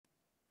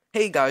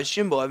Hey guys,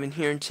 Jimboevan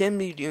here, and today I'm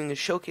going to be doing a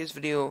showcase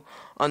video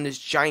on this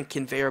giant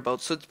conveyor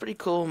belt. So it's pretty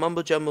cool.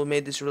 Mumbo Jumbo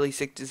made this really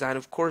sick design.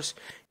 Of course,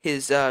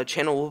 his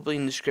channel will be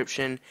in the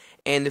description,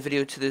 and the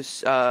video to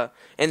this, and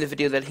the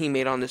video that he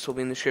made on this will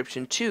be in the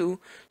description too.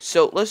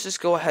 So let's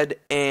just go ahead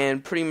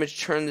and pretty much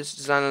turn this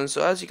design on.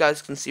 So as you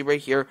guys can see right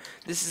here,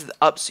 this is the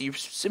up. So you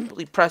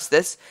simply press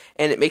this,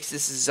 and it makes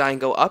this design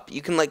go up.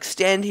 You can like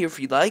stand here if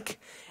you like.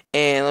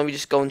 And let me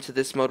just go into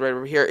this mode right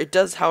over here. It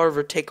does,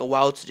 however, take a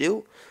while to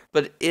do,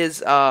 but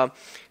it's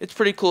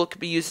pretty cool. It could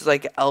be used as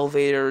like an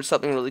elevator or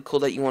something really cool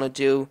that you want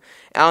to do.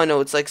 I don't know.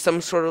 It's like some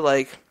sort of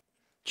like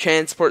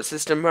transport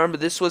system. Remember,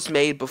 this was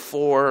made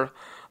before,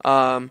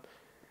 but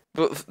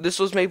this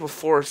was made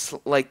before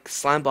like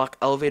slime block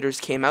elevators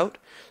came out.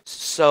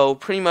 So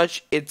pretty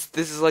much, this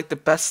is like the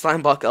best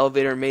slime block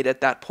elevator made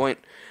at that point.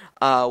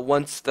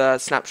 Once the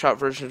snapshot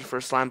version for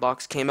slime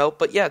blocks came out,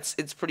 but yeah,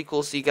 it's pretty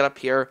cool. So you get up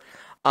here.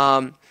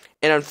 Um,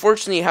 and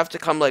unfortunately, you have to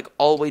come like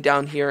all the way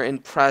down here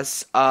and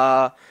press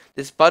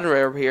this button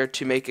right over here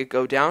to make it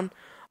go down.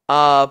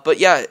 But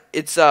yeah,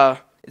 it's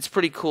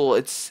pretty cool.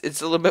 It's a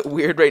little bit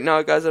weird right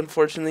now, guys.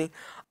 Unfortunately,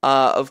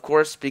 of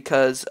course,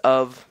 because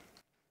of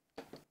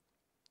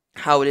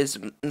how it is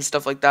and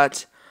stuff like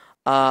that.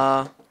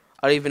 I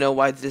don't even know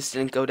why this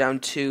didn't go down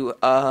too.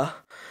 Oh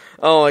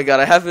my god,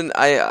 I haven't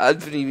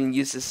even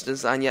used this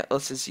design yet.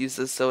 Let's just use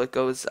this so it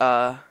goes.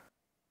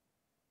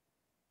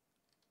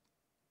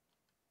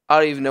 I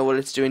don't even know what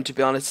it's doing, to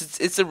be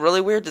honest. It's a really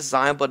weird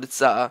design, but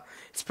it's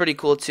pretty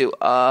cool too.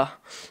 Let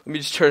me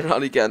just turn it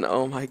on again.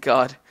 Oh my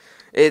god.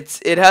 I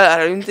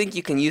don't even think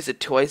you can use it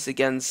twice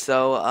again,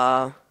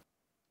 so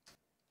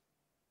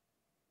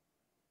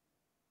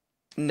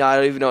no, I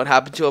don't even know what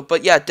happened to it.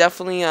 But yeah,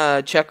 definitely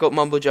check out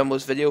Mumbo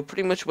Jumbo's video.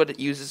 Pretty much what it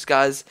uses,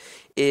 guys,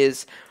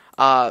 is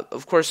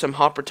of course some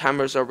hopper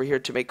timers over here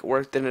to make it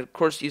work. Then it of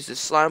course uses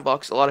slime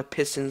blocks, a lot of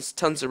pistons,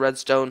 tons of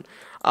redstone.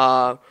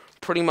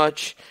 Pretty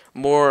much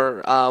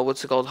more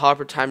what's it called,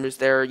 hopper timers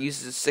there.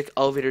 Uses a sick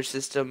elevator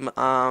system.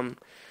 Ton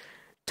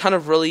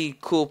of really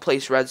cool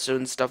place redstone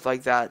and stuff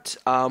like that.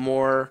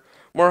 More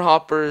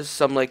hoppers,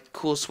 some like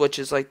cool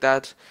switches like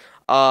that.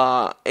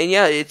 And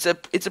yeah, it's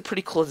a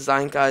pretty cool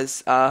design,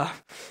 guys. Yeah,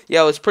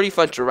 it was pretty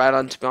fun to ride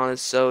on, to be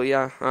honest. So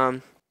yeah,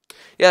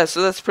 yeah,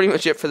 so that's pretty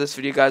much it for this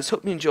video, guys.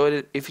 Hope you enjoyed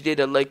it. If you did,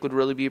 a like would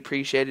really be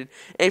appreciated.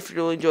 And if you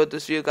really enjoyed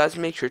this video, guys,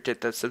 make sure to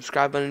hit that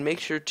subscribe button. Make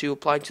sure to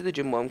apply to the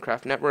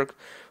Jimboevancraft network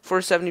for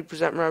a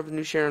 70%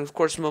 revenue share. And of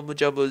course, Mumbo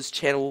Jumbo's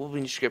channel will be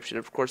in the description.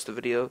 Of course, the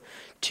video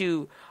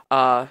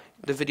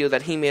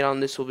that he made on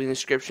this will be in the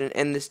description.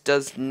 And this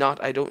does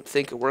not, I don't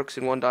think it works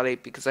in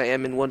 1.8 because I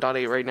am in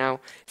 1.8 right now.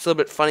 It's a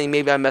little bit funny.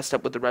 Maybe I messed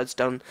up with the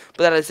redstone.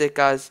 But that is it,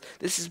 guys.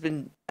 This has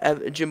been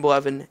Jimbo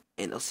Evan,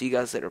 and I'll see you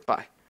guys later. Bye.